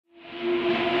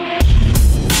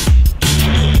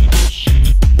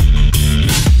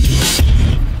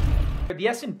the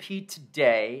S&P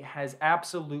today has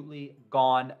absolutely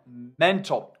gone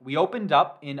mental. We opened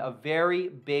up in a very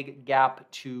big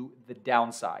gap to the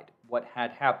downside. What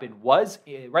had happened was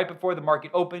right before the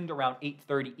market opened around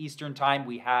 8:30 Eastern time,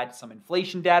 we had some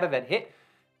inflation data that hit.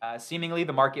 Seemingly,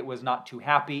 the market was not too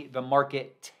happy. The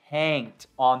market tanked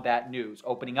on that news,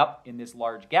 opening up in this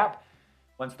large gap.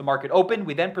 Once the market opened,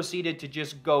 we then proceeded to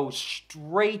just go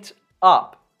straight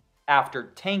up.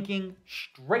 After tanking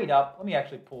straight up, let me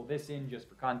actually pull this in just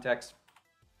for context.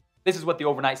 This is what the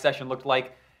overnight session looked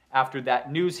like. After that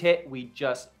news hit, we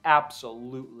just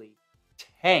absolutely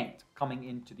tanked coming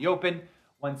into the open.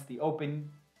 Once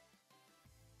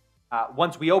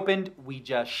we opened, we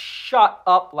just shot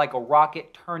up like a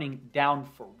rocket, turning down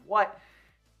for what?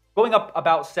 Going up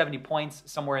about 70 points,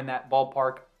 somewhere in that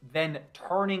ballpark, then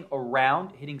turning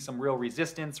around, hitting some real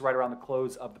resistance right around the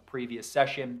close of the previous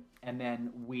session, and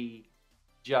then we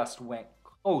just went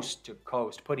coast to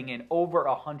coast, putting in over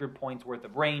 100 points worth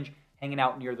of range, hanging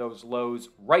out near those lows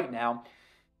right now.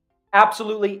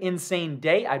 Absolutely insane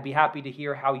day. I'd be happy to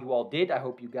hear how you all did. I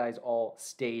hope you guys all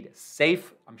stayed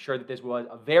safe. I'm sure that this was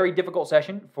a very difficult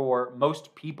session for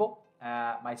most people,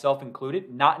 myself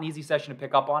included. Not an easy session to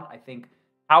pick up on. I think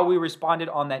how we responded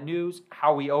on that news,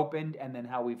 how we opened, and then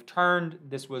how we've turned,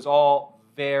 this was all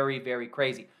very, very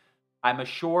crazy. I'm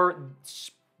sure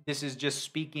this is just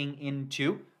speaking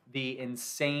into the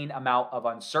insane amount of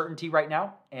uncertainty right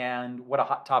now and what a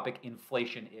hot topic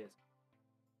inflation is.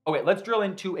 Okay, let's drill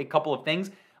into a couple of things.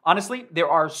 Honestly, there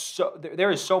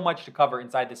is so much to cover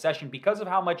inside this session because of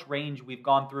how much range we've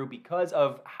gone through, because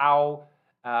of how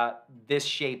this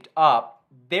shaped up.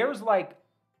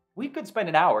 We could spend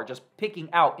an hour just picking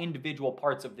out individual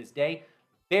parts of this day.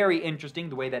 Very interesting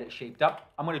the way that it shaped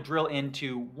up. I'm going to drill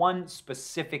into one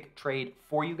specific trade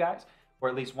for you guys, or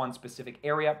at least one specific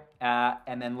area,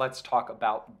 and then let's talk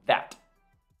about that.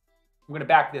 I'm going to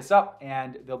back this up,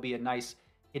 and there'll be a nice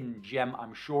hidden gem,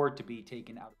 I'm sure, to be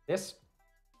taken out of this.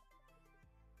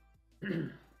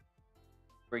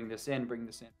 Bring this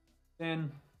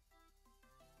in.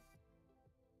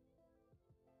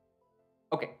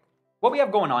 Okay. What we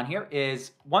have going on here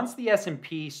is once the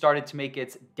S&P started to make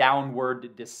its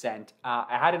downward descent,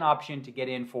 I had an option to get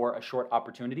in for a short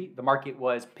opportunity. The market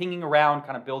was pinging around,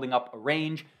 kind of building up a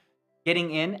range, getting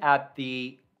in at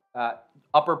the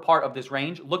upper part of this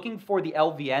range, looking for the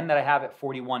LVN that I have at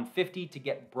 41.50 to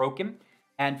get broken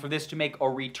and for this to make a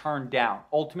return down.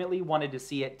 Ultimately, wanted to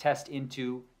see it test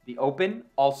into the open.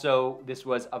 Also, this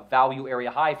was a value area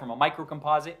high from a micro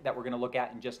composite that we're going to look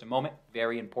at in just a moment.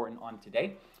 Very important on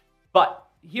today. But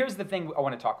here's the thing I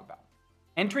want to talk about.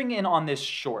 Entering in on this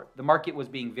short, the market was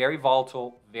being very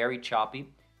volatile, very choppy.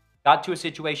 Got to a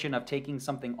situation of taking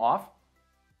something off,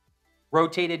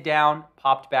 rotated down,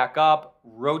 popped back up,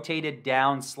 rotated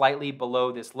down slightly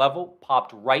below this level,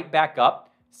 popped right back up,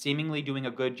 seemingly doing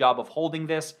a good job of holding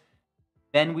this.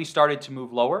 Then we started to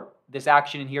move lower. This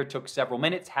action in here took several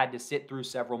minutes, had to sit through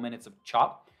several minutes of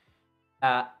chop.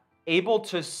 Able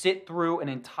to sit through an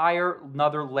entire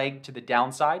another leg to the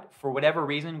downside. For whatever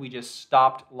reason, we just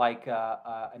stopped like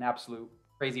an absolute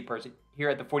crazy person. Here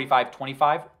at the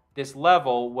 45.25, this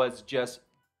level was just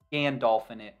Gandalf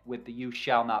in it with the "you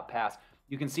shall not pass."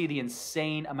 You can see the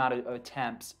insane amount of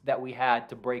attempts that we had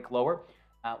to break lower.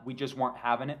 We just weren't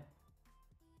having it.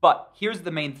 But here's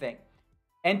the main thing.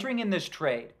 Entering in this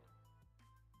trade,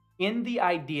 in the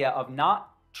idea of not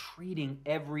treating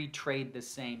every trade the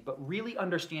same, but really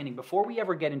understanding before we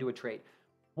ever get into a trade,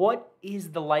 what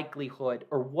is the likelihood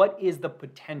or what is the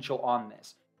potential on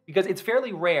this? Because it's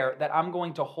fairly rare that I'm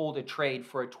going to hold a trade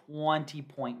for a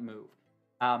 20-point move.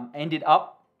 Ended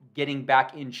up getting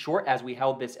back in short as we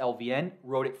held this LVN,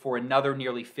 wrote it for another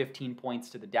nearly 15 points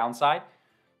to the downside.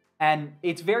 And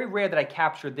it's very rare that I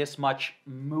capture this much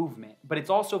movement, but it's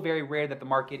also very rare that the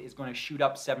market is going to shoot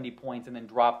up 70 points and then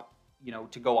drop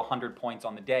to go 100 points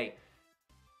on the day.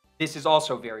 This is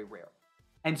also very rare.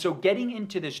 And so getting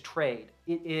into this trade,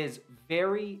 it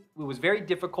was very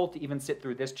difficult to even sit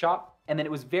through this chop. And then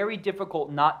it was very difficult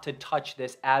not to touch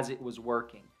this as it was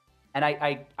working. And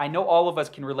I know all of us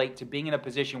can relate to being in a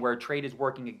position where a trade is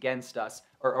working against us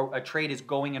or a trade is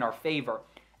going in our favor.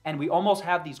 And we almost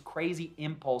have these crazy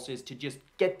impulses to just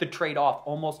get the trade off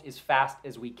almost as fast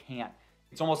as we can.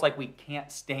 It's almost like we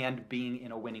can't stand being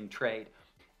in a winning trade.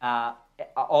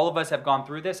 All of us have gone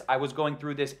through this. I was going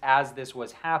through this as this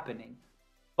was happening.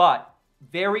 But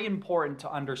very important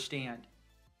to understand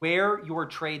where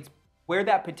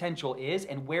that potential is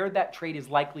and where that trade is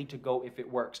likely to go if it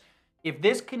works. If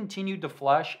this continued to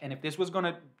flush and if this was going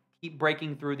to keep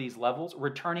breaking through these levels,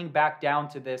 returning back down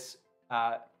to this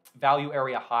value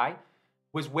area high,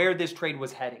 was where this trade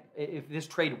was heading. If this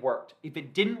trade worked. If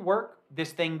it didn't work,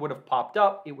 this thing would have popped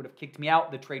up. It would have kicked me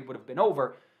out. The trade would have been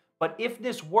over. But if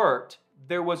this worked,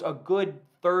 there was a good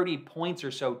 30 points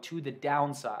or so to the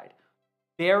downside.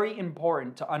 Very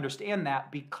important to understand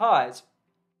that, because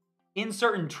in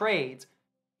certain trades,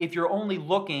 if you're only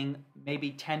looking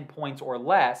maybe 10 points or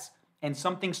less and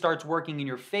something starts working in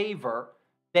your favor,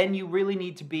 then you really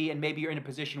need to be, and maybe you're in a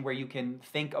position where you can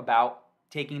think about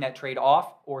taking that trade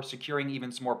off or securing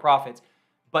even some more profits.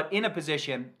 But in a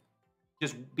position,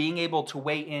 just being able to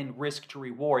weigh in risk to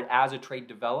reward as a trade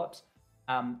develops,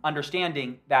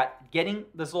 understanding that getting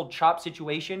this little chop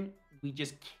situation, we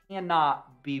just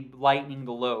cannot be lightening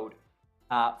the load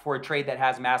for a trade that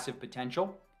has massive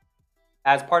potential.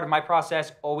 As part of my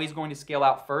process, always going to scale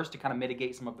out first to kind of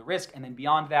mitigate some of the risk. And then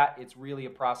beyond that, it's really a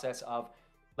process of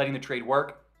letting the trade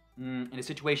work. In a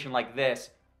situation like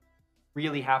this,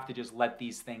 really have to just let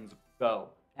these things go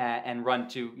and run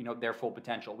to their full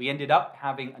potential. We ended up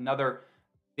having another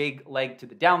big leg to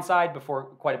the downside before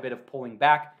quite a bit of pulling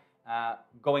back,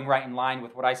 going right in line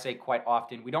with what I say quite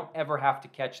often. We don't ever have to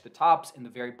catch the tops and the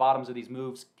very bottoms of these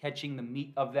moves. Catching the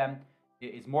meat of them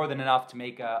is more than enough to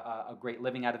make a great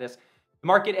living out of this. The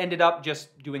market ended up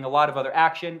just doing a lot of other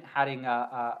action, having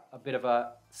a bit of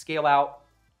a scale out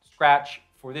scratch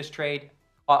for this trade,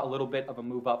 caught a little bit of a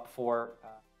move up for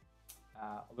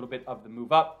a little bit of the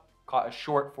move up, caught a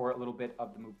short for a little bit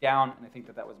of the move down, and I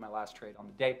think that was my last trade on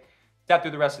the day. Sat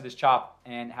through the rest of this chop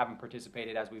and haven't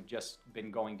participated as we've just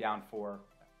been going down for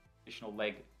additional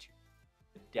leg to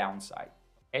the downside.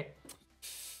 Okay.